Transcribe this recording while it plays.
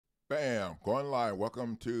Bam, going live.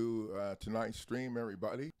 Welcome to tonight's stream,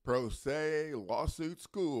 everybody. Pro Se Lawsuit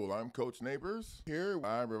School. I'm Coach Neighbors. Here,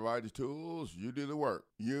 I provide the tools. You do the work.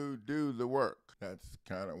 You do the work. That's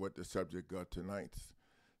kind of what the subject of tonight's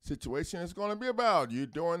situation is going to be about. You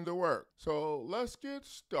doing the work. So let's get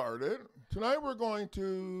started. Tonight we're going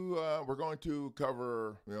to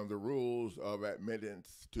cover the rules of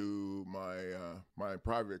admittance to my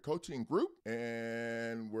private coaching group,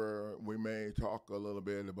 and we may talk a little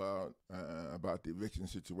bit about the eviction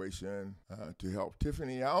situation to help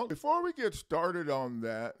Tiffany out. Before we get started on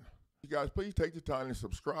that, you guys, please take the time to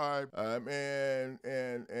subscribe and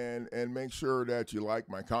make sure that you like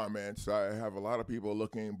my comments. I have a lot of people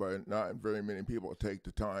looking, but not very many people take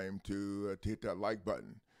the time to hit that like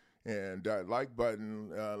button. And that like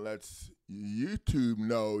button lets YouTube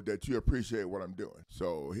know that you appreciate what I'm doing.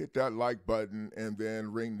 So hit that like button and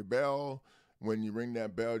then ring the bell. When you ring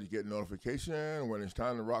that bell, you get notification when it's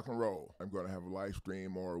time to rock and roll. I'm going to have a live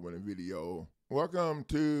stream or a video. Welcome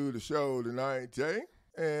to the show tonight, Jay.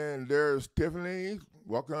 And there's Tiffany.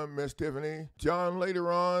 Welcome, Miss Tiffany. John,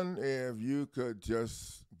 later on, if you could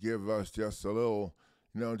just give us just a little,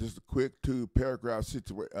 just a quick 2-paragraph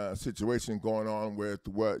situation going on with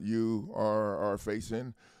what you are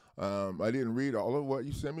facing. I didn't read all of what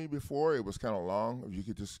you sent me before. It was kind of long. If you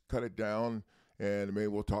could just cut it down, and maybe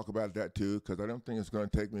we'll talk about that too, because I don't think it's going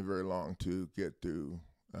to take me very long to get through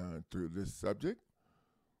this subject.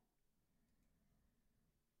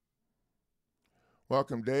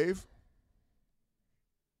 Welcome, Dave.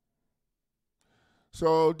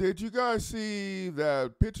 So did you guys see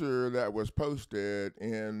that picture that was posted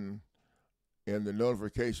in the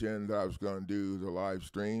notification that I was going to do the live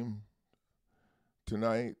stream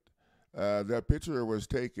tonight? That picture was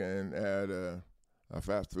taken at a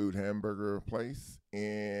fast food hamburger place,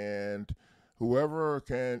 and whoever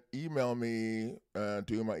can email me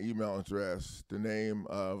to my email address the name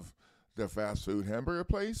of the fast food hamburger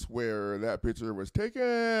place where that picture was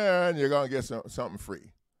taken, you're going to get something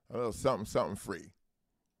free, a little something free.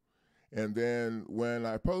 And then when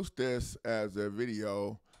I post this as a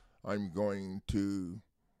video, I'm going to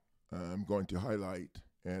highlight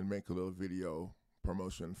and make a little video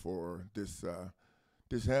promotion for this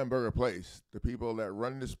hamburger place. The people that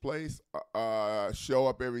run this place show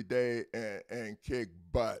up every day and kick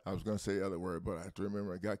butt. I was going to say the other word, but I have to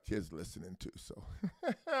remember I got kids listening too. So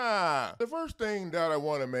the first thing that I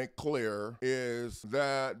want to make clear is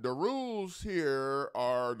that the rules here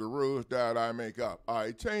are the rules that I make up.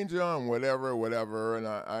 I change them, whatever, and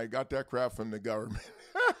I got that crap from the government.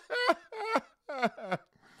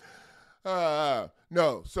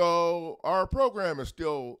 No, so our program we're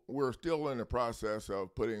still in the process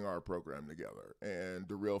of putting our program together. And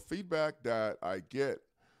the real feedback that I get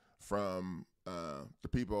from the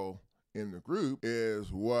people in the group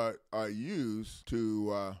is what I use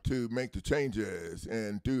to make the changes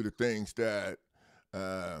and do the things that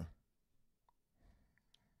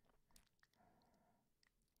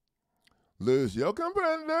Luz, yo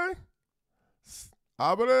comprende?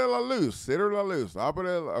 Abre la luz, cierra la luz,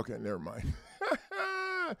 abre la... Okay, never mind.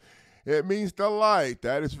 It means the light.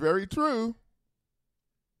 That is very true.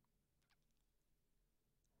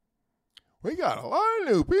 We got a lot of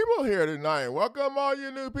new people here tonight. Welcome all you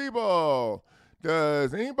new people.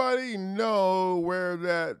 Does anybody know where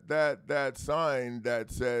that sign that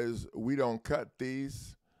says we don't cut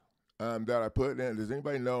these that I put in? Does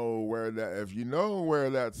anybody know where that? If you know where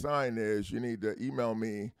that sign is, you need to email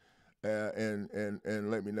me and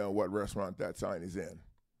let me know what restaurant that sign is in.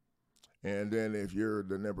 And then if you're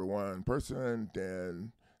the number one person,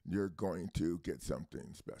 then you're going to get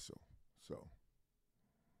something special. So.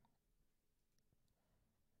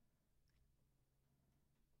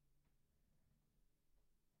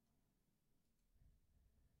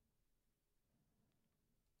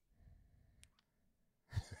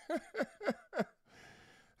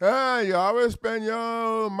 Yo hablo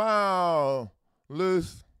español mal.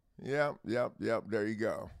 Luz. Yep. There you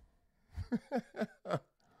go.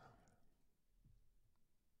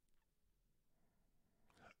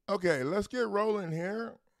 Okay, let's get rolling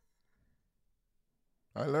here.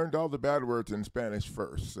 I learned all the bad words in Spanish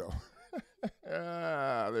first, so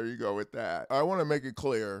there you go with that. I want to make it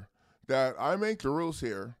clear that I make the rules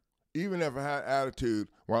here, even if I had attitude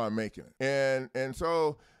while I'm making it. And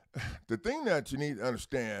so the thing that you need to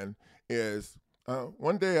understand is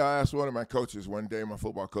one day I asked one of my coaches, my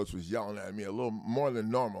football coach was yelling at me a little more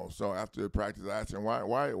than normal. So after practice, I asked him,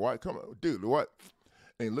 why, come on, dude, what?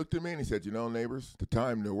 And he looked at me and he said, Neighbors, the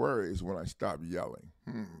time to worry is when I stop yelling.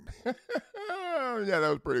 Yeah, that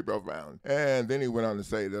was pretty profound. And then he went on to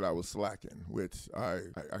say that I was slacking, which I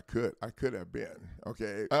could have been.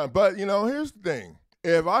 Okay. But, here's the thing.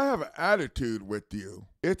 If I have an attitude with you,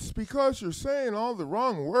 it's because you're saying all the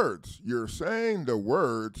wrong words. You're saying the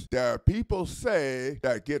words that people say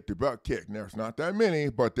that get the butt kicked. There's not that many,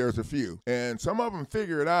 but there's a few. And some of them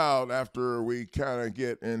figure it out after we kind of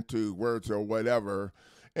get into words or whatever.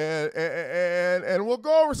 And we'll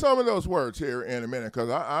go over some of those words here in a minute, because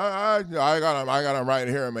I got them right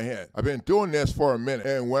here in my head. I've been doing this for a minute,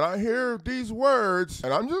 and when I hear these words,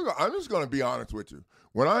 and I'm just going to be honest with you.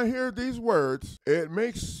 When I hear these words, it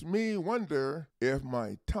makes me wonder if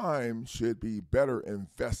my time should be better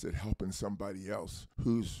invested helping somebody else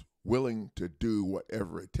who's willing to do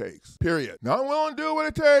whatever it takes. Period. Not willing to do what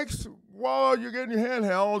it takes while you're getting your hand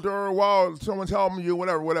held or while someone's helping you,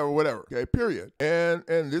 whatever. Okay, period. And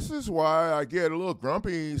this is why I get a little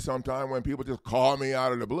grumpy sometimes when people just call me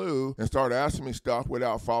out of the blue and start asking me stuff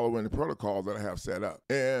without following the protocol that I have set up.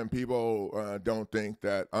 And people don't think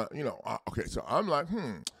that, okay, so I'm like,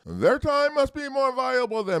 their time must be more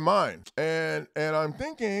valuable than mine. And I'm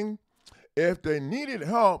thinking, if they needed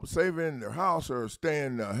help saving their house or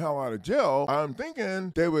staying the hell out of jail, I'm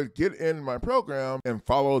thinking they would get in my program and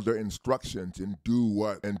follow the instructions and do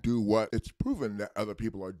what it's proven that other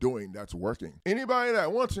people are doing that's working. Anybody that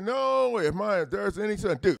wants to know if there's any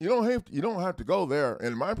dude, you don't have to go there.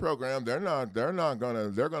 In my program, they're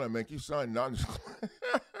gonna make you sign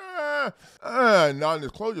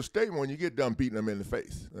non-disclosure statement when you get done beating them in the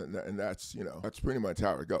face. And that's pretty much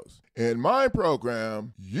how it goes. In my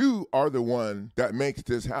program, you are the one that makes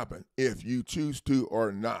this happen, if you choose to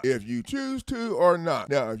or not. Now, if you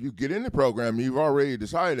get in the program, you've already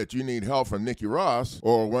decided that you need help from Nikki Ross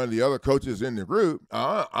or one of the other coaches in the group.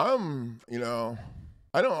 I don't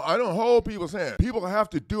hold people's hand. People have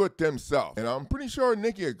to do it themselves. And I'm pretty sure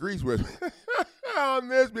Nikki agrees with me on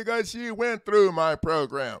this because she went through my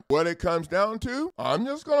program. What it comes down to, I'm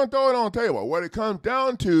just going to throw it on the table. What it comes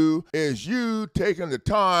down to is you taking the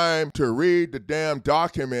time to read the damn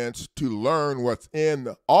documents to learn what's in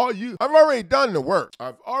I've already done the work.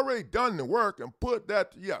 And put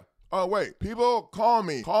that, Oh, wait, people call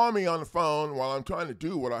me on the phone while I'm trying to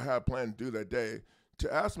do what I had planned to do that day,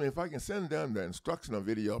 to ask me if I can send them the instructional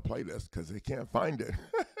video playlist because they can't find it.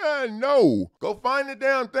 No, go find the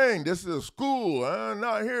damn thing. This is a school. I'm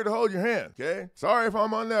not here to hold your hand, okay? Sorry if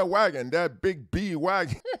I'm on that wagon, that big B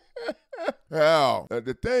wagon. Now,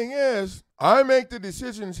 the thing is, I make the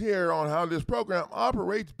decisions here on how this program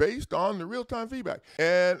operates based on the real-time feedback.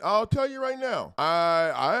 And I'll tell you right now,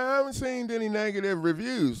 I haven't seen any negative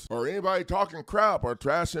reviews or anybody talking crap or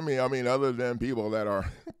trashing me. I mean, other than people that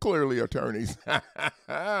are clearly attorneys.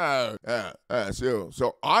 So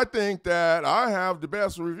I think that I have the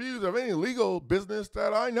best reviews of any legal business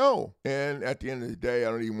that I know. And at the end of the day,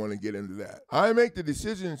 I don't even want to get into that. I make the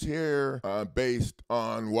decisions here based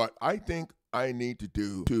on what I think I need to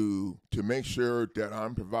do to make sure that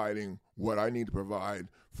I'm providing what I need to provide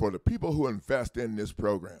for the people who invest in this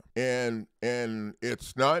program. And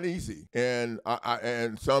it's not easy. And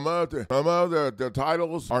some of the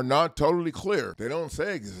titles are not totally clear. They don't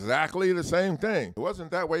say exactly the same thing. It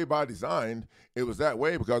wasn't that way by design. It was that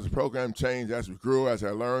way because the program changed as we grew, as I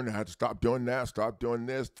learned. I had to stop doing that, stop doing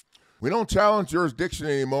this. We don't challenge jurisdiction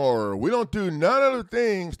anymore. We don't do none of the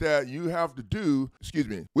things that you have to do.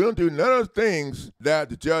 We don't do none of the things that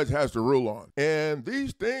the judge has to rule on. And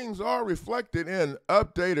these things are reflected in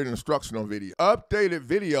updated instructional videos. Updated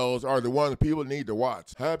videos are the ones people need to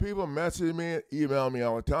watch. I have people message me, email me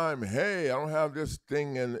all the time. Hey, I don't have this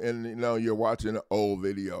thing, and you're watching an old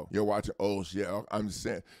video. You're watching old shit. I'm just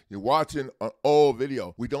saying, you're watching an old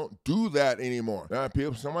video. We don't do that anymore.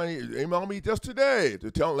 Somebody emailed me just today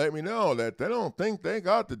to let me know that they don't think they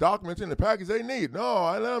got the documents in the package they need. No,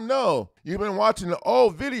 I let them know. You've been watching the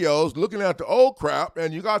old videos, looking at the old crap,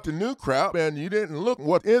 and you got the new crap, and you didn't look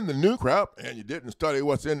what's in the new crap, and you didn't study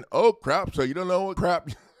what's in the old crap, so you don't know what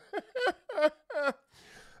crap.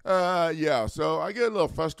 So I get a little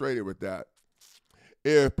frustrated with that.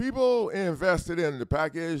 If people invested in the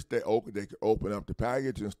package, they could open up the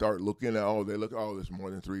package and start looking at, there's more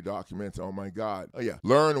than 3 documents. Oh my God. Oh yeah.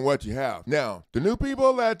 Learn what you have. Now, the new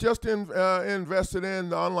people that just invested in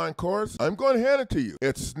the online course, I'm going to hand it to you.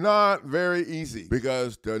 It's not very easy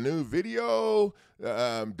because the new video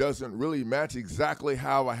doesn't really match exactly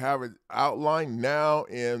how I have it outlined now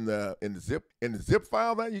in the zip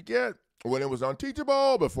file that you get. When it was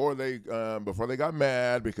unteachable, before they got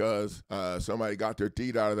mad because somebody got their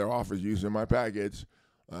teeth out of their office using my package,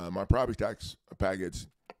 my property tax package,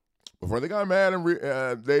 before they got mad and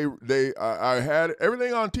I had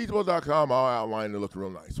everything on teachable.com all outlined and looked real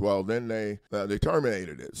nice. Well, then they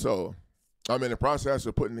terminated it. So I'm in the process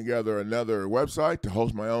of putting together another website to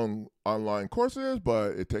host my own online courses,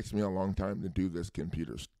 but it takes me a long time to do this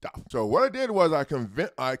computer stuff. So what I did was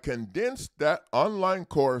I condensed that online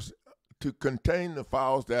course to contain the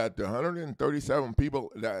files that the 137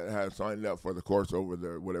 people that had signed up for the course over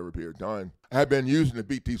the whatever period of time have been using to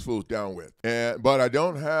beat these fools down with. But I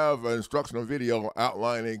don't have an instructional video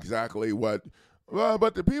outlining exactly what,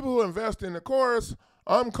 but the people who invest in the course,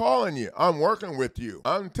 I'm calling you. I'm working with you.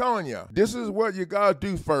 I'm telling you, this is what you got to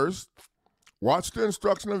do first. Watch the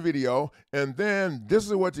instructional video, and then this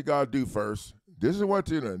is what you got to do first. This is what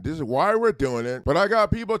you're doing. This is why we're doing it. But I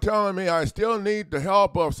got people telling me I still need the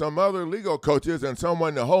help of some other legal coaches and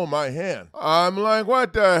someone to hold my hand. I'm like,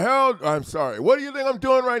 what the hell? I'm sorry. What do you think I'm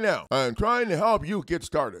doing right now? I'm trying to help you get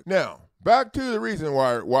started. Now, back to the reason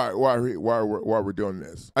why we're doing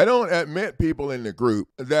this. I don't admit people in the group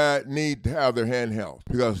that need to have their hand held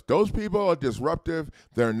because those people are disruptive.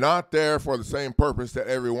 They're not there for the same purpose that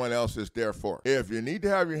everyone else is there for. If you need to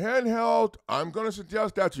have your hand held, I'm going to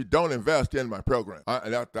suggest that you don't invest in my program.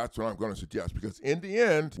 That's what I'm going to suggest because in the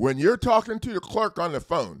end, when you're talking to the clerk on the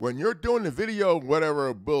phone, when you're doing the video,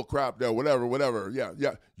 whatever bull crap, whatever, yeah,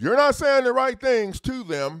 you're not saying the right things to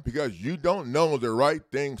them because you don't know the right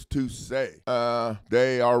things to say.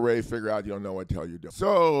 They already figure out you don't know what the hell you're doing.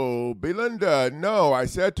 So, Belinda, no, I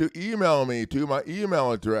said to email me to my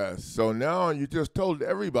email address. So now you just told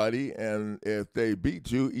everybody, and if they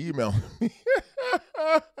beat you, email me.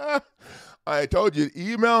 I told you,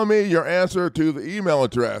 email me your answer to the email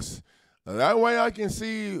address. That way I can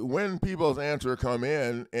see when people's answer come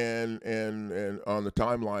in and on the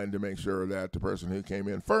timeline to make sure that the person who came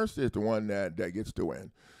in first is the one that gets to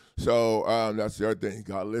win. So that's the other thing. You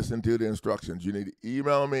got to listen to the instructions. You need to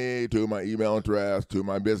email me to my email address, to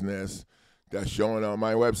my business that's showing on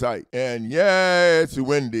my website. And yeah, it's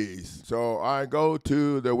Wendy's. So I go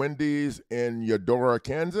to the Wendy's in Eudora,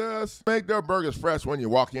 Kansas. Make their burgers fresh when you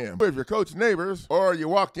walk in. If you're Coach Neighbors or you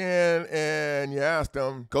walk in and you ask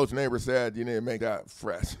them, Coach Neighbor said you need to make that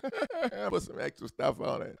fresh. Put some extra stuff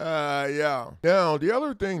on it. Yeah. Now, the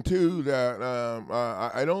other thing too that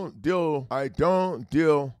I don't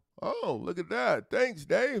deal. Oh, look at that. Thanks,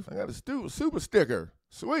 Dave. I got a super sticker.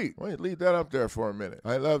 Sweet. Why don't you leave that up there for a minute?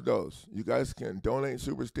 I love those. You guys can donate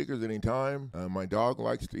super stickers anytime. My dog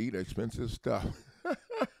likes to eat expensive stuff.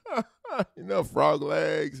 Frog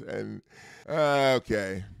legs and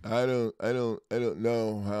okay. I don't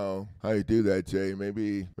know how you do that, Jay.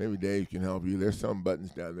 Maybe Dave can help you. There's some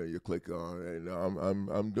buttons down there you click on. And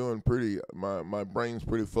I'm doing pretty. My brain's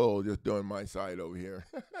pretty full just doing my side over here.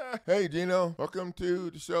 Hey, Gino, welcome to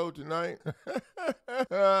the show tonight.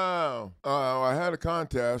 I had a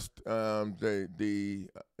contest.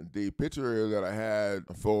 The picture that I had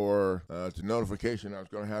for the notification I was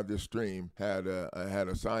going to have this stream had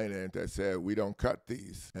a sign in it that said, "We don't cut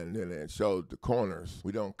these," and then it showed the corners.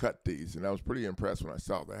 We don't cut these, and I was pretty impressed when I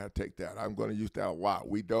saw that. I had to take that. I'm going to use that a lot.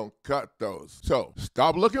 We don't cut those. So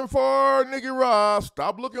stop looking for Nicky Ross.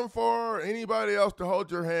 Stop looking for anybody else to hold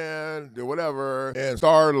your hand or whatever, and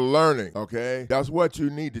start learning. Okay, that's what you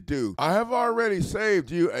need to do. I have already saved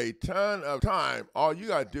you a ton of time. All you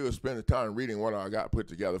got to do is spend the time reading what I got put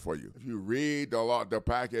together for you. If you read the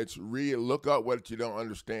package, look up what you don't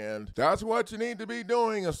understand. That's what you need to be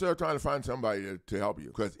doing instead of trying to find somebody to help you.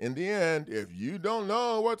 Because in the end, if you don't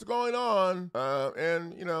know what's going on,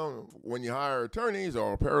 and when you hire attorneys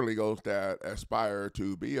or paralegals that aspire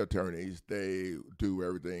to be attorneys, they do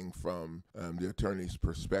everything from the attorney's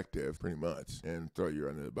perspective pretty much and throw you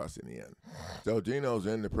under the bus in the end. So Gino's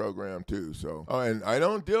in the program too. So, and I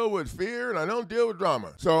don't deal with fear and I don't deal with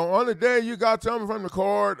drama. So on the day you got something from the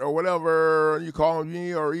court or whatever, you call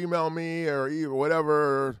me or email me or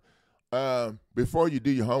whatever, before you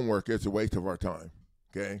do your homework, it's a waste of our time,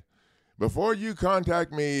 okay? Before you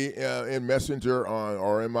contact me in Messenger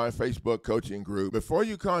or in my Facebook coaching group, before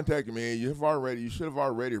you contact me, you should have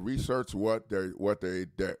already researched what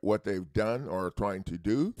they've done or are trying to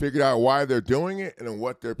do, figured out why they're doing it and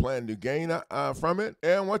what they're planning to gain from it,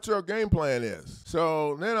 and what your game plan is.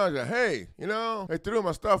 So then I said, hey, they threw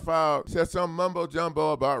my stuff out, said some mumbo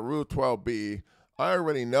jumbo about Rule 12B. I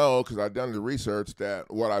already know because I've done the research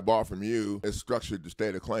that what I bought from you is structured to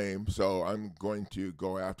state a claim, so I'm going to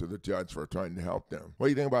go after the judge for trying to help them. What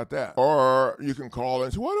do you think about that? Or you can call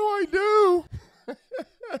and say, what do I do?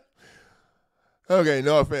 Okay,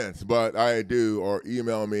 no offense, but I do, or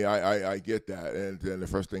email me. I get that, and then the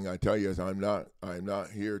first thing I tell you is I'm not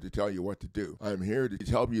here to tell you what to do. I'm here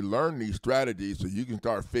to help you learn these strategies so you can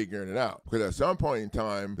start figuring it out. Because at some point in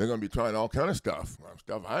time, they're going to be trying all kind of stuff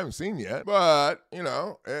I haven't seen yet. But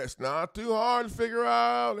it's not too hard to figure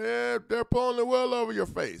out if they're pulling the wool over your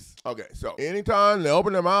face. Okay, so anytime they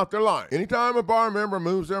open their mouth, they're lying. Anytime a bar member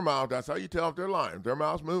moves their mouth, that's how you tell if they're lying. If their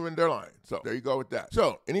mouth's moving, they're lying. So there you go with that.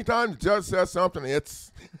 So anytime the judge says something,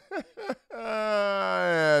 it's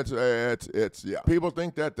yeah. People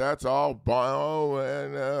think that's all.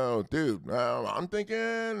 Dude. I'm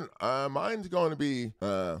thinking mine's going to be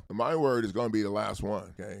my word is going to be the last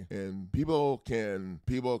one. Okay, and people can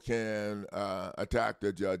attack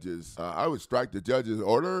the judges. I would strike the judge's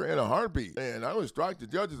order in a heartbeat, and I would strike the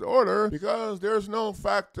judge's order because there's no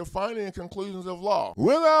fact of finding and conclusions of law.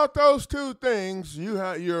 Without those two things,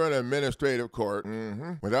 you're an administrative court.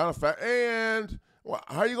 Without a fact and. Well,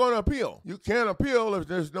 how are you going to appeal? You can't appeal if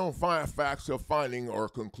there's no facts of finding or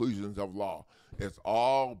conclusions of law. It's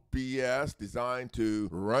all BS designed to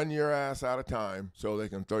run your ass out of time so they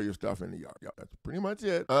can throw your stuff in the yard. Yep, that's pretty much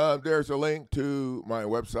it. There's a link to my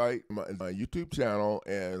website, my YouTube channel,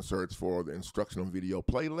 and search for the instructional video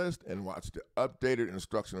playlist and watch the updated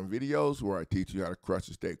instructional videos where I teach you how to crush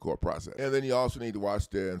the state court process. And then you also need to watch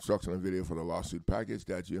the instructional video for the lawsuit package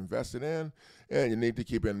that you invested in. And you need to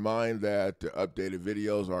keep in mind that the updated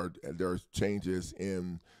videos there's changes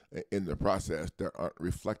in the process that aren't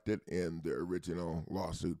reflected in the original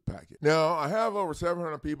lawsuit package. Now, I have over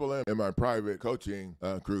 700 people in my private coaching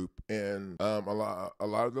group, and a lot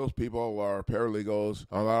of those people are paralegals.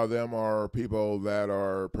 A lot of them are people that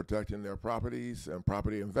are protecting their properties and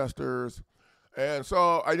property investors. And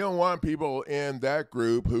so I don't want people in that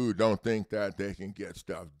group who don't think that they can get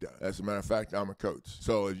stuff done. As a matter of fact, I'm a coach.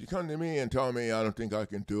 So if you come to me and tell me I don't think I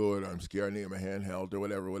can do it, I'm scared, I need my handheld or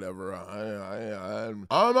whatever, I'm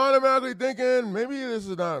automatically thinking maybe this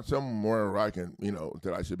is not somewhere I can,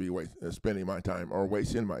 that I should be spending my time or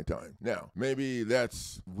wasting my time. Now, maybe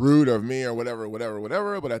that's rude of me or whatever,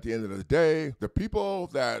 but at the end of the day, the people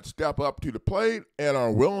that step up to the plate and are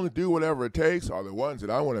willing to do whatever it takes are the ones that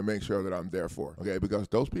I want to make sure that I'm there for. Okay, because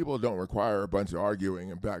those people don't require a bunch of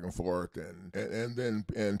arguing and back and forth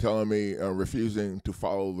and telling me refusing to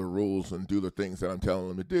follow the rules and do the things that I'm telling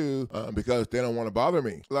them to do because they don't want to bother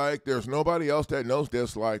me. Like there's nobody else that knows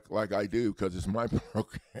this like I do because it's my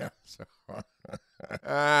program. So.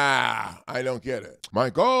 I don't get it.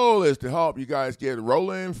 My goal is to help you guys get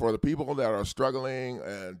rolling for the people that are struggling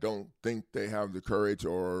and don't think they have the courage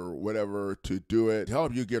or whatever to do it, to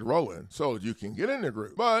help you get rolling so that you can get in the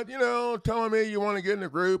group. But, telling me you want to get in the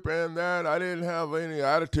group and that I didn't have any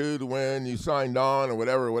attitude when you signed on or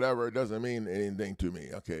whatever, it doesn't mean anything to me,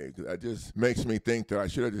 okay? That just makes me think that I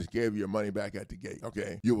should have just gave your money back at the gate,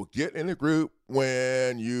 okay? You will get in the group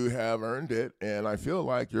when you have earned it, and I feel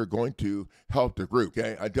like you're going to help the group,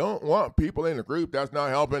 okay? I don't want people in the group that's not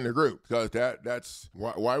helping the group, because that's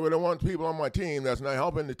why would I want people on my team that's not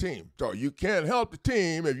helping the team? So you can't help the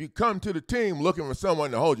team if you come to the team looking for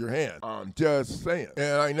someone to hold your hand. I'm just saying.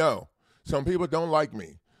 And I know some people don't like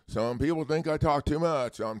me. Some people think I talk too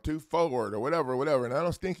much, I'm too forward or whatever, and I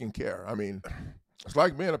don't stinking care. I mean, it's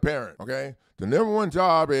like being a parent, okay? The number one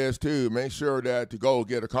job is to make sure that the goal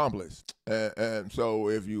get accomplished. And so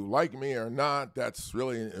if you like me or not, it's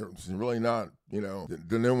really not, the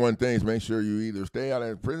number one thing is make sure you either stay out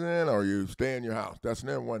of prison or you stay in your house. That's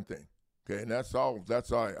the number one thing, okay? And that's all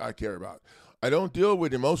I care about. I don't deal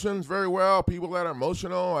with emotions very well. People that are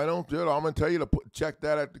emotional, I don't do it. I'm going to tell you to check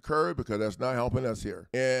that at the curb because that's not helping us here.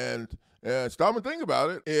 And stop and think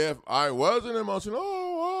about it. If I wasn't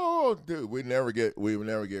emotional, dude, we would never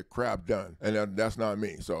get crap done. And that's not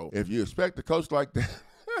me. So if you expect to coach like that,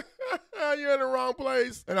 you're in the wrong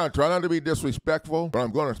place. And I try not to be disrespectful, but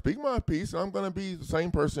I'm going to speak my piece. And I'm going to be the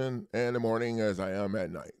same person in the morning as I am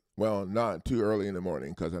at night. Well, not too early in the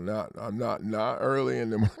morning because I'm not early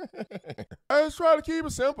in the morning. I just try to keep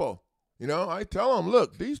it simple. I tell them,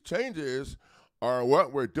 look, these changes are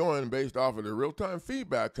what we're doing based off of the real-time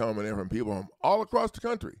feedback coming in from people from all across the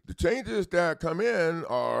country. The changes that come in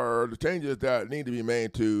are the changes that need to be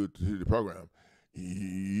made to the program.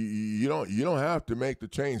 You don't have to make the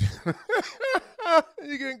change.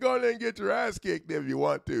 You can go in there and get your ass kicked if you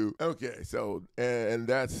want to. Okay, so and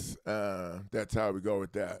that's how we go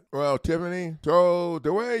with that. Well, Tiffany, so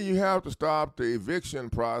the way you have to stop the eviction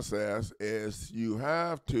process is you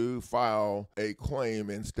have to file a claim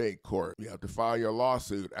in state court. You have to file your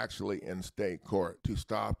lawsuit actually in state court to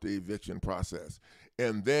stop the eviction process.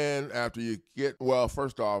 And then after you get, well,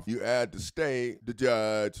 first off, you add the state, the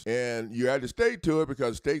judge, and you add the state to it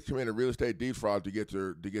because states committed real estate deed fraud to get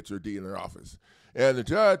your deed in their office. And the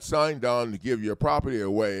judge signed on to give your property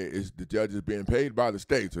away. The judge is being paid by the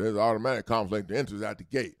state, so there's an automatic conflict of interest at the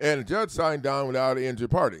gate. And the judge signed on without an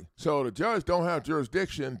injured party. So the judge don't have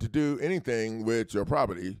jurisdiction to do anything with your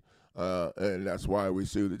property, and that's why we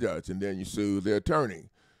sue the judge. And then you sue the attorney.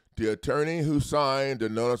 The attorney who signed the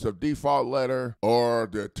notice of default letter or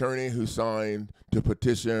the attorney who signed the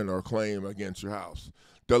petition or claim against your house.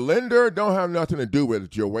 The lender don't have nothing to do with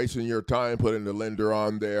it. You're wasting your time putting the lender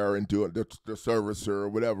on there and doing the servicer or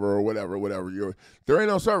whatever. There ain't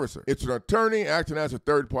no servicer. It's an attorney acting as a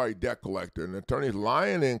third-party debt collector. An attorney's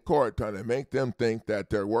lying in court trying to make them think that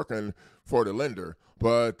they're working for the lender.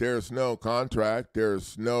 But there's no contract.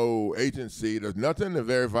 There's no agency. There's nothing to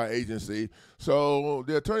verify agency. So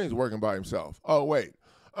the attorney's working by himself. Oh, wait.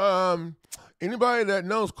 Anybody that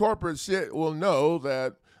knows corporate shit will know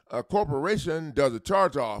that a corporation does a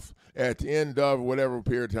charge-off at the end of whatever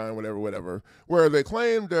period of time, whatever, where they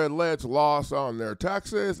claim their alleged loss on their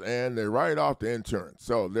taxes and they write off the insurance.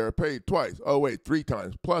 So they're paid twice. Oh, wait, 3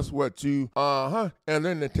 times, plus what you, and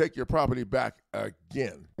then they take your property back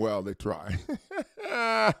again. Well, they try.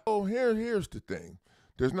 Oh, here's the thing.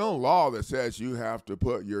 There's no law that says you have to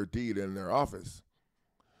put your deed in their office.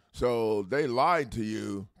 So they lied to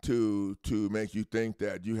you to make you think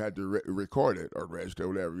that you had to record it or register,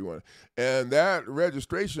 whatever you want. And that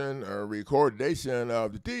registration or recordation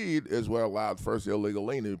of the deed is what allowed the first illegal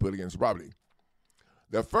lien to be put against the property.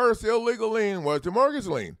 The first illegal lien was the mortgage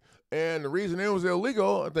lien. And the reason it was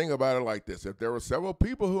illegal, think about it like this. If there were several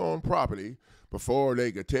people who owned property, before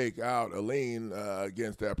they could take out a lien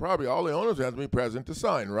against that property, all the owners have to be present to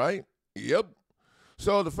sign, right? Yep.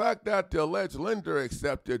 So the fact that the alleged lender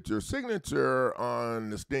accepted your signature on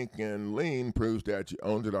the stinking lien proves that you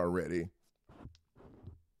owned it already.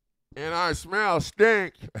 And I smell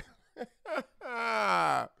stink.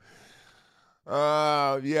 Yeah.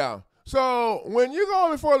 So when you go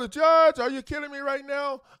before the judge, are you kidding me right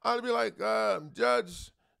now? I'd be like,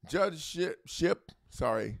 judgeship.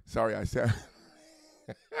 Sorry, I said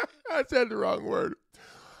I said the wrong word.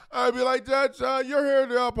 I'd be like, Judge, you're here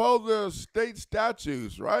to uphold the state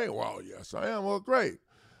statutes, right? Well, yes, I am. Well, great.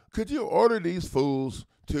 Could you order these fools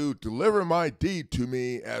to deliver my deed to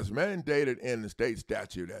me as mandated in the state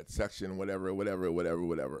statute at section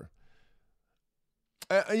whatever.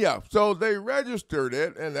 Yeah, so they registered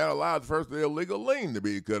it, and that allowed first the illegal lien to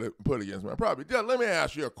be put against my property. Judge, let me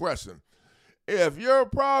ask you a question. If your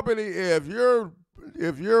property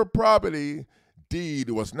deed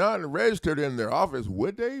was not registered in their office,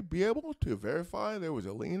 would they be able to verify there was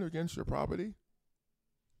a lien against your property?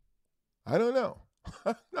 I don't know.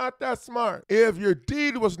 Not that smart. If your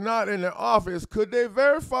deed was not in their office, could they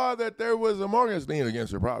verify that there was a mortgage lien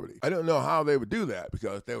against your property? I don't know how they would do that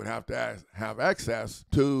because they would have to have access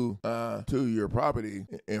to your property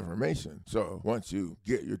information. So once you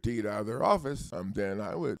get your deed out of their office, then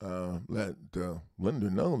I would let the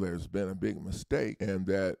lender know there's been a big mistake and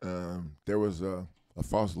that there was a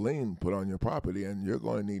false lien put on your property, and you're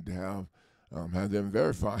going to need to have them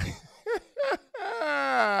verify.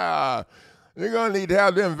 You're going to need to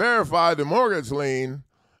have them verify the mortgage lien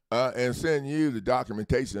and send you the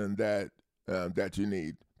documentation that you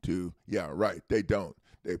need to. Yeah, right. They don't.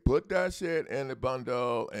 They put that shit in the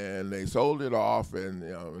bundle and they sold it off and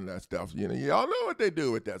and that stuff. Y'all know what they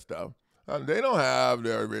do with that stuff. They don't have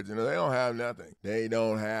the original. They don't have nothing. They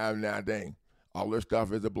don't have nothing. All their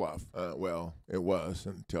stuff is a bluff. Well, it was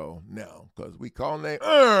until now, because we're calling their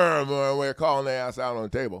ass out on the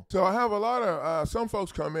table. So I have a lot of, some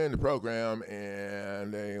folks come in the program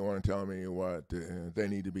and they want to tell me what they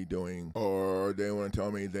need to be doing, or they want to tell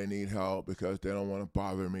me they need help because they don't want to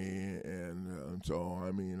bother me. And so,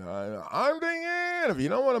 I'm thinking, if you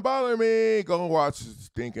don't want to bother me, go watch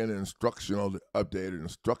stinking updated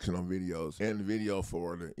instructional videos and the video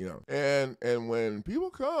for the, and when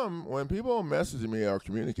people message me or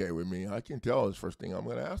communicate with me, I can tell it's the first thing I'm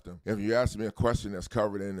going to ask them. If you ask me a question that's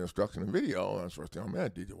covered in the instructional video, that's the first thing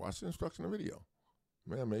did you watch the instructional video?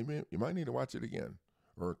 Man, maybe you might need to watch it again,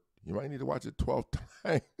 or you might need to watch it 12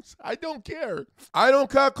 times. I don't care. I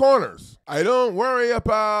don't cut corners. I don't worry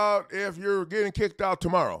about if you're getting kicked out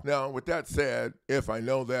tomorrow. Now, with that said, if I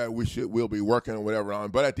know that we'll be working or whatever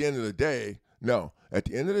on, but at the end of the day, no. At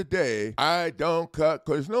the end of the day, I don't cut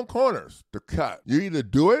because there's no corners to cut. You either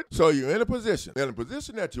do it, so you're in a position. And the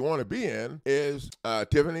position that you want to be in is,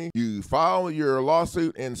 Tiffany, you file your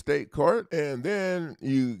lawsuit in state court, and then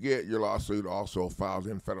you get your lawsuit also filed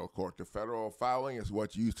in federal court. The federal filing is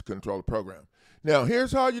what you use to control the program. Now,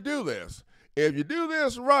 here's how you do this. If you do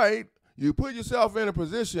this right, you put yourself in a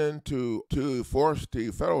position to force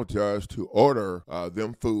the federal judge to order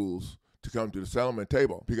them fools to come to the settlement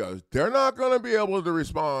table, because they're not going to be able to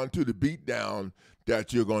respond to the beatdown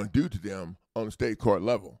that you're going to do to them on the state court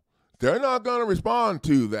level. They're not going to respond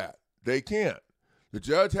to that. They can't. The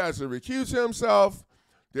judge has to recuse himself.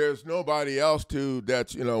 There's nobody else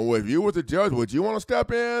if you were the judge, would you want to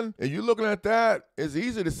step in? And you looking at that, it's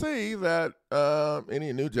easy to see that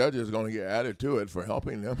any new judge is going to get added to it for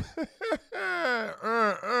helping them.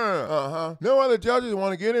 No other judges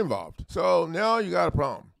want to get involved. So now you got a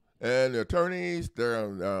problem. And the attorneys,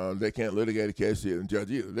 they can't litigate a case, the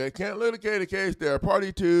judge either. They can't litigate a case they're a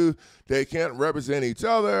party to. They can't represent each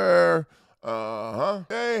other.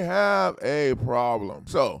 They have a problem.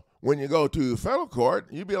 So when you go to federal court,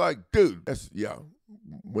 you be like, dude,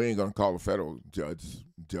 we ain't going to call a federal judge.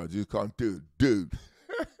 You call him dude.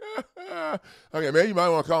 Okay, maybe you might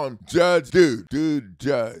want to call him Judge Dude,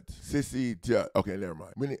 Judge, Sissy Judge. Okay, never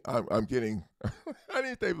mind. I'm kidding. I need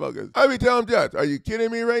to stay focused. I be telling Judge, are you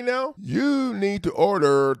kidding me right now? You need to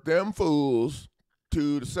order them fools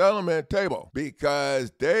to the settlement table,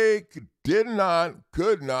 because they did not,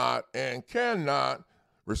 could not, and cannot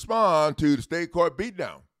respond to the state court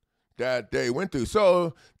beatdown that they went through.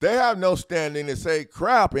 So they have no standing to say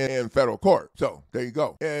crap in federal court. So there you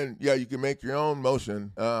go. And yeah, you can make your own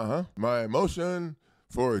motion. My motion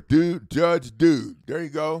for Judge Dude. There you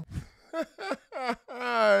go.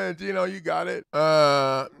 You got it.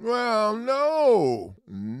 Well, no.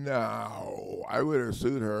 I would have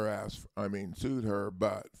sued her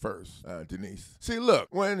butt first, Denise. See, look,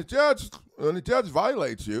 when the judge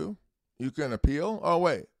violates you, you can appeal. Oh,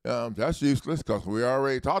 wait, that's useless, because we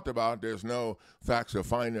already talked about there's no facts of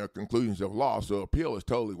finding or conclusions of law, so appeal is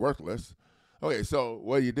totally worthless. Okay, so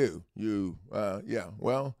what do? You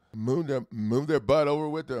move their butt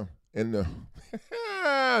over in the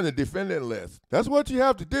defendant list. That's what you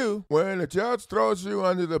have to do. When a judge throws you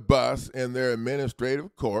under the bus in their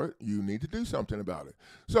administrative court, you need to do something about it.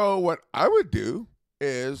 So what I would do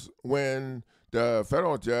is, when the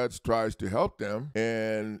federal judge tries to help them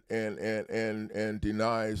and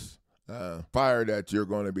denies fire that you're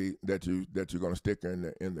going to stick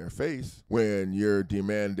in their face, when you're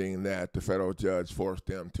demanding that the federal judge force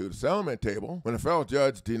them to the settlement table, when the federal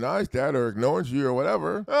judge denies that or ignores you or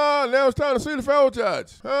whatever, now it's time to sue the federal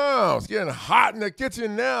judge. It's getting hot in the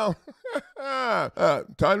kitchen now.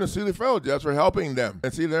 Time to sue the federal judge for helping them.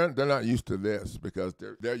 And see, they're not used to this, because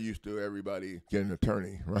they're used to everybody getting an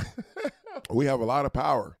attorney, right? We have a lot of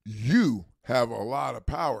power. You have a lot of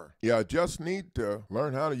power. You just need to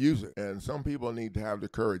learn how to use it. And some people need to have the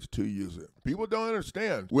courage to use it. People don't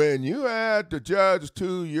understand. When you add the judge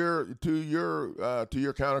to your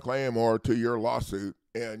counterclaim or to your lawsuit,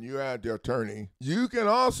 and you add the attorney, you can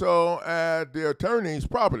also add the attorney's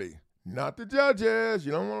property. Not the judges.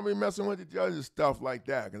 You don't want to be messing with the judges, stuff like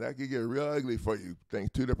that, because that could get real ugly for you, thanks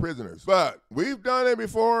to the prisoners. But we've done it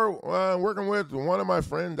before, working with one of my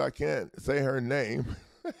friends. I can't say her name.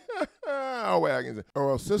 Oh, wait, I can say. Oh,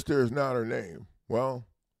 well, sister is not her name. Well,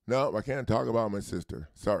 no, I can't talk about my sister.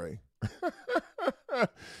 Sorry.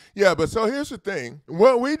 Yeah, but so here's the thing.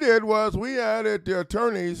 What we did was we added the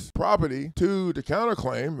attorney's property to the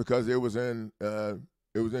counterclaim, because it was in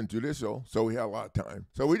judicial, so we had a lot of time.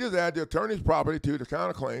 So we just added the attorney's property to the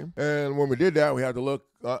counterclaim, and when we did that, we had to look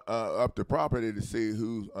up the property to see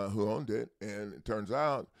who owned it, and it turns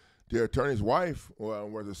out the attorney's wife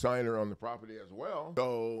was a signer on the property as well.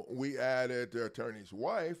 So we added the attorney's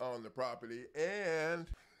wife on the property, and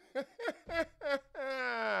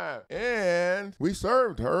we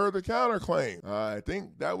served her the counterclaim. I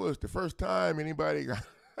think that was the first time anybody got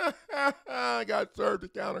served a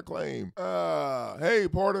counterclaim. Hey,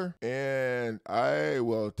 Porter. And I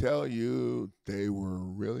will tell you, they were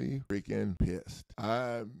really freaking pissed.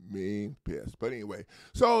 I mean, pissed. But anyway,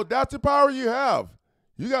 so that's the power you have.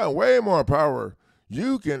 You got way more power.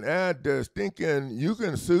 You can you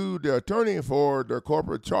can sue the attorney for their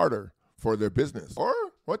corporate charter for their business. Or,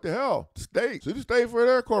 what the hell? State. Sue the state for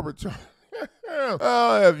their corporate charter.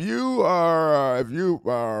 If you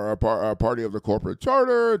are a party of the corporate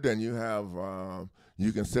charter, then you have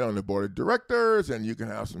you can sit on the board of directors, and you can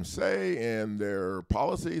have some say in their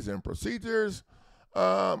policies and procedures.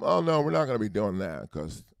 Oh no, we're not going to be doing that,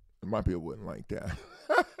 because my people wouldn't like that.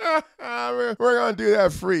 We're going to do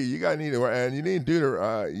that free. You got to need it, and you need to do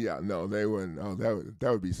the they wouldn't. Oh,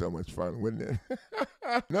 that would be so much fun, wouldn't it?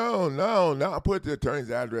 No, not put the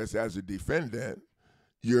attorney's address as a defendant.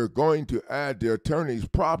 You're going to add the attorney's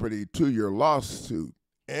property to your lawsuit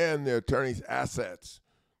and the attorney's assets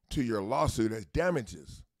to your lawsuit as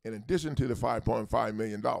damages, in addition to the $5.5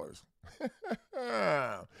 million.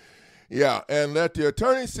 Yeah, and let the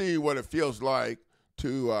attorney see what it feels like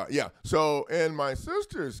to, So in my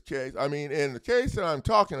sister's case, in the case that I'm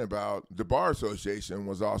talking about, the Bar Association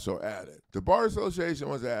was also added. The Bar Association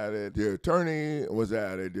was added. The attorney was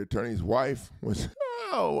added. The attorney's wife was,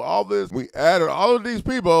 all this. We added all of these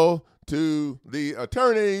people to the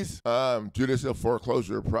attorney's judicial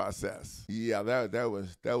foreclosure process. Yeah, that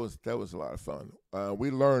was a lot of fun. We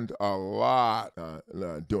learned a lot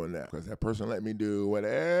doing that because that person let me do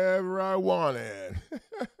whatever I wanted.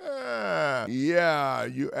 Yeah,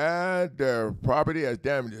 you add their property as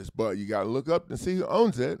damages, but you got to look up and see who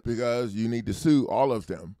owns it because you need to sue all of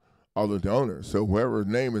them, all of the owners. So whoever's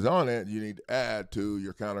name is on it, you need to add to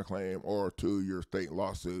your counterclaim or to your state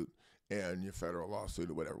lawsuit and your federal lawsuit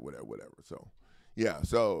or whatever. So, yeah.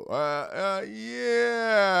 So, I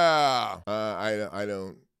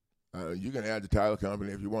don't. You can add the title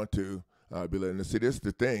company if you want to. Be letting us see. This is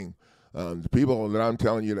the thing. The people that I'm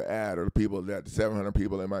telling you to add are the people that the 700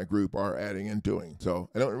 people in my group are adding and doing. So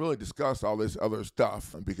I don't really discuss all this other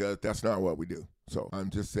stuff because that's not what we do. So I'm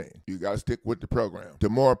just saying, you got to stick with the program. The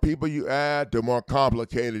more people you add, the more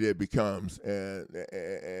complicated it becomes, and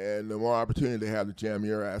the more opportunity they have to jam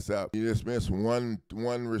your ass up. You just miss one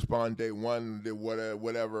respond date,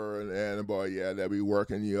 whatever, and boy, yeah, they'll be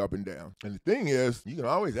working you up and down. And the thing is, you can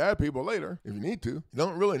always add people later if you need to. You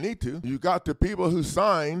don't really need to. You got the people who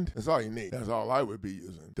signed. That's all you need. That's all I would be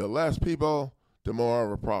using. The less people, the more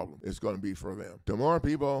of a problem it's going to be for them. The more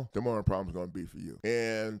people, the more a problem's going to be for you.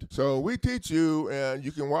 And so we teach you, and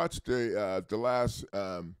you can watch the last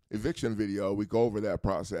eviction video. We go over that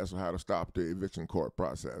process of how to stop the eviction court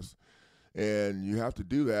process. And you have to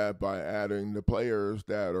do that by adding the players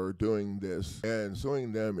that are doing this and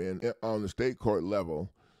suing them on the state court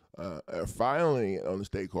level, filing it on the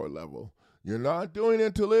state court level. You're not doing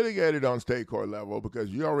it to litigate it on state court level because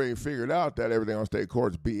you already figured out that everything on state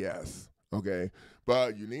court is BS. Okay,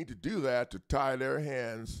 but you need to do that to tie their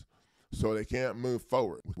hands so they can't move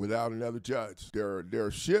forward without another judge.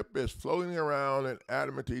 Their ship is floating around in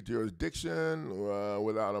admiralty jurisdiction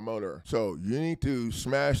without a motor. So you need to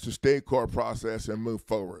smash the state court process and move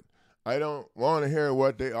forward. I don't want to hear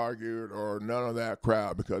what they argued or none of that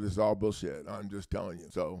crap because it's all bullshit. I'm just telling you.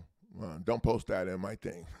 So don't post that in my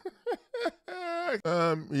thing.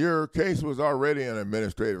 Your case was already in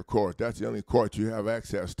administrative court. That's the only court you have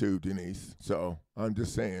access to, Denise. So I'm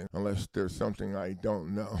just saying, unless there's something I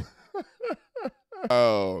don't know.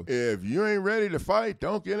 Oh, if you ain't ready to fight,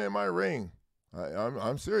 don't get in my ring.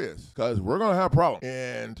 I'm serious, because we're going to have problems.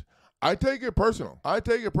 And I take it personal. I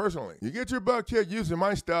take it personally. You get your butt kicked using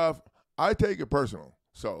my stuff, I take it personal.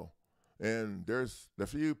 So, and there's the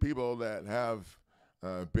few people that have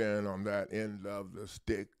been on that end of the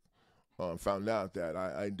stick found out that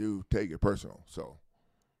I do take it personal. So,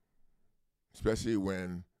 especially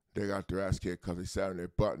when they got their ass kicked because they sat on their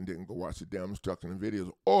butt and didn't go watch the damn instruction and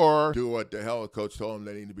videos or do what the hell the coach told them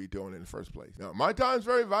they need to be doing in the first place. Now, my time's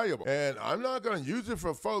very valuable, and I'm not going to use it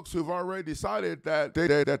for folks who've already decided that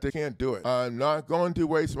they can't do it. I'm not going to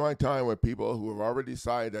waste my time with people who have already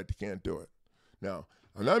decided that they can't do it. Now,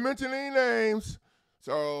 I'm not mentioning any names,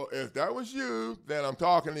 so if that was you, then I'm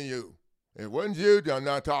talking to you. If it wasn't you, then I'm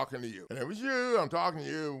not talking to you. And if it was you, I'm talking to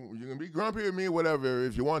you. You can be grumpy with me, whatever,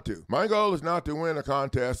 if you want to. My goal is not to win a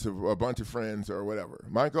contest of a bunch of friends or whatever.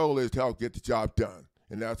 My goal is to help get the job done.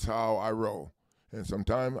 And that's how I roll. And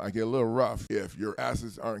sometimes I get a little rough if your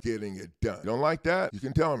asses aren't getting it done. You don't like that? You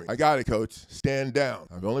can tell me. I got it, coach. Stand down.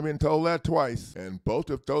 I've only been told that twice. And both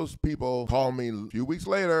of those people called me a few weeks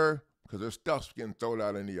later because their stuff's getting thrown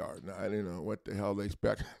out in the yard. Now, I didn't know what the hell they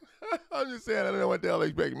expect. I'm just saying, I don't know what the hell they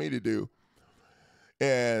expect me to do.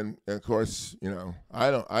 And of course, you know, I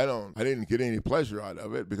didn't get any pleasure out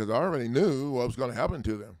of it because I already knew what was going to happen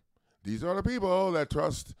to them. These are the people that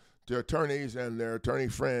trust their attorneys and their attorney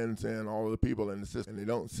friends and all of the people in the system. And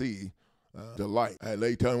they don't see the light. I had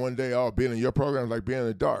lady tell me one day, oh, being in your program is like being in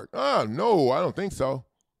the dark. No, I don't think so.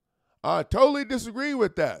 I totally disagree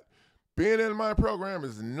with that. Being in my program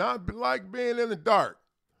is not like being in the dark.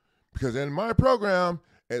 Because in my program,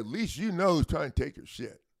 at least you know who's trying to take your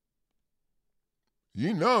shit.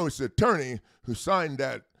 You know it's the attorney who signed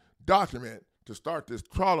that document to start this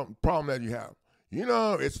problem that you have. You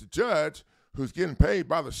know it's the judge who's getting paid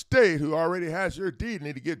by the state who already has your deed and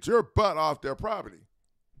need to get your butt off their property.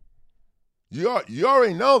 You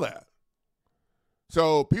already know that.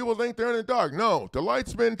 So people think they're in the dark. No, the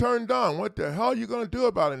light's been turned on. What the hell are you going to do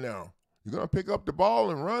about it now? You're going to pick up the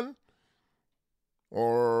ball and run?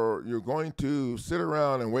 Or you're going to sit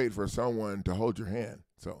around and wait for someone to hold your hand?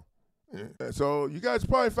 So you guys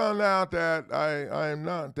probably found out that I am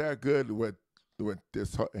not that good with with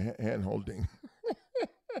this hand holding.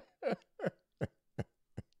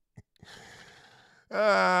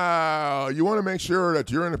 You want to make sure that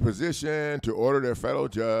you're in a position to order their fellow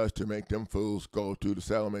judge to make them fools go to the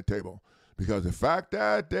settlement table. Because the fact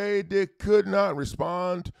that they could not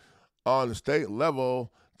respond on the state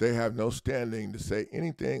level, they have no standing to say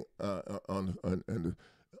anything on the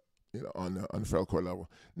federal court level.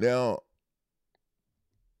 Now,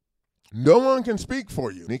 no one can speak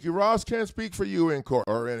for you. Nikki Ross can't speak for you in court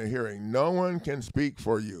or in a hearing. No one can speak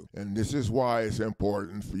for you. And this is why it's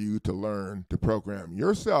important for you to learn to program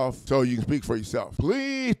yourself so you can speak for yourself.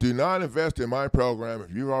 Please do not invest in my program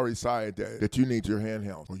if you've already decided that you need your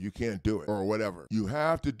handheld or you can't do it or whatever. You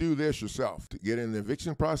have to do this yourself. To get an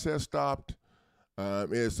eviction process stopped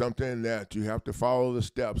is something that you have to follow the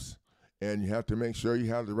steps, and you have to make sure you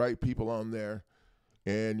have the right people on there.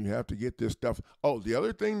 And you have to get this stuff. Oh, the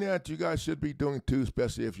other thing that you guys should be doing too,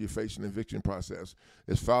 especially if you're facing an eviction process,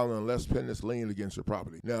 is filing a less pending lien against your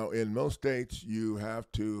property. Now, in most states, you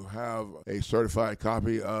have to have a certified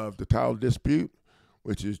copy of the title dispute,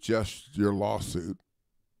 which is just your lawsuit.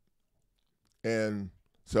 And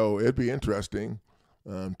so it'd be interesting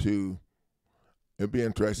to do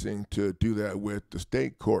that with the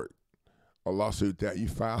state court, a lawsuit that you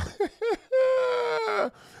file.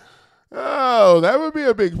 Oh, that would be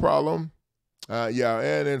a big problem.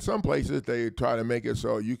 And in some places they try to make it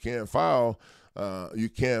so you can't you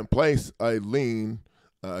can't place a lien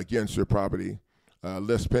against your property,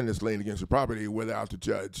 less pending lien against your property without the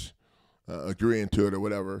judge agreeing to it or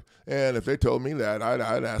whatever. And if they told me that,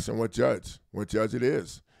 I'd ask them what judge it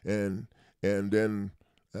is, and then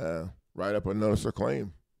write up a notice of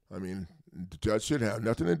claim. I mean, the judge should have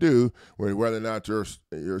nothing to do with whether or not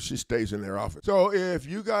she stays in their office. So if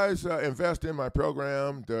you guys invest in my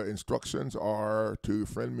program, the instructions are to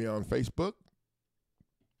friend me on Facebook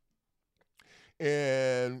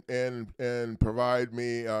and provide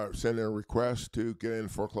me, send a request to get in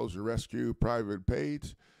foreclosure rescue private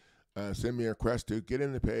page. Send me a request to get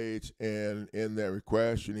in the page, and in that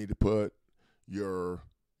request you need to put your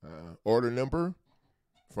order number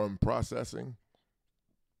from processing.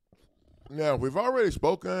 Now, if we've already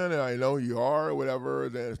spoken, and I know you are or whatever,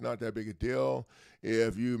 then it's not that big a deal.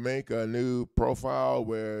 If you make a new profile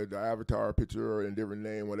with the avatar picture and different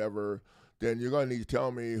name, whatever, then you're going to need to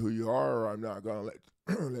tell me who you are, or I'm not going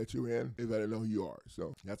to let you in if I don't know who you are.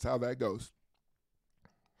 So that's how that goes.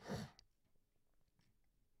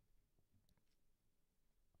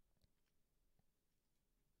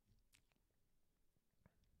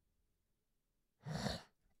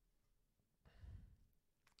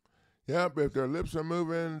 Yep, if their lips are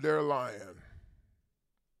moving, they're lying.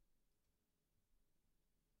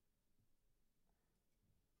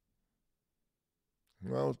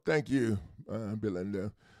 Well, thank you,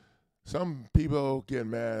 Belinda. Some people get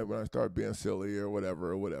mad when I start being silly or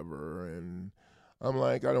whatever, and I'm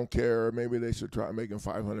like, I don't care. Maybe they should try making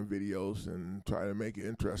 500 videos and try to make it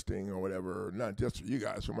interesting or whatever. Not just for you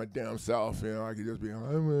guys, for my damn self. I could just be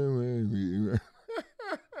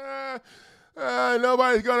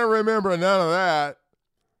nobody's going to remember none of that.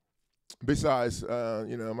 Besides,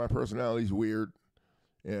 my personality's weird,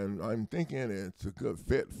 and I'm thinking it's a good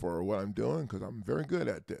fit for what I'm doing because I'm very good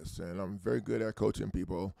at this, and I'm very good at coaching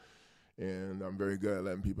people, and I'm very good at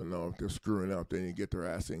letting people know if they're screwing up, they need to get their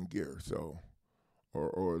ass in gear. So,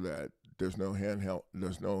 or that there's no hand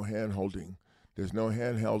holding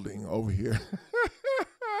over here.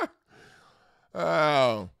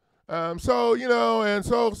 Oh. So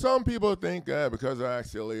some people think because I act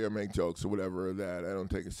silly or make jokes or whatever that I don't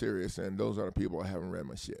take it serious, and those are the people I haven't read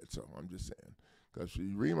my shit. So I'm just saying, because if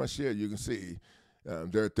you read my shit, you can see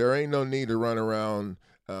there ain't no need to run around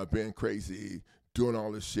being crazy, doing all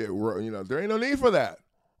this shit. There ain't no need for that.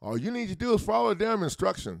 All you need to do is follow the damn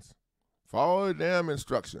instructions. Follow the damn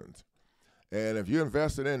instructions. And if you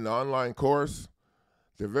invested in an online course,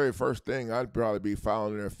 the very first thing I'd probably be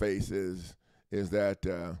filing in their face is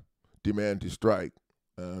that demand to strike,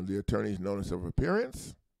 the attorney's notice of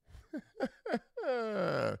appearance.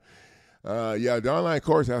 The online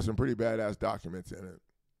course has some pretty badass documents in it.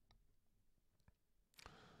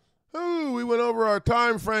 Ooh, we went over our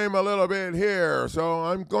time frame a little bit here, so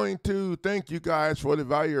I'm going to thank you guys for the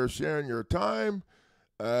value of sharing your time.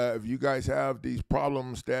 If you guys have these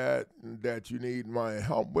problems that you need my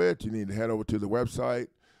help with, you need to head over to the website.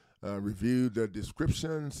 Review the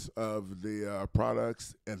descriptions of the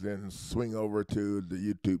products, and then swing over to the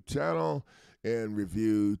YouTube channel and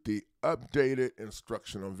review the updated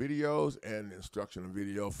instructional videos and instructional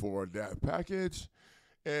video for that package.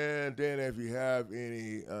 And then if you have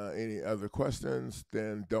any other questions,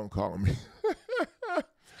 then don't call me.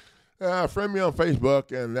 Friend me on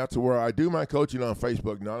Facebook, and that's where I do my coaching on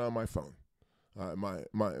Facebook, not on my phone.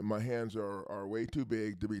 My hands are way too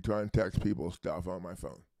big to be trying to text people stuff on my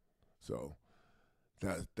phone. So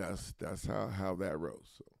that's how that rolls.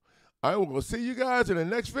 So I will see you guys in the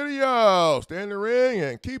next video. Stay in the ring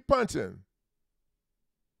and keep punching.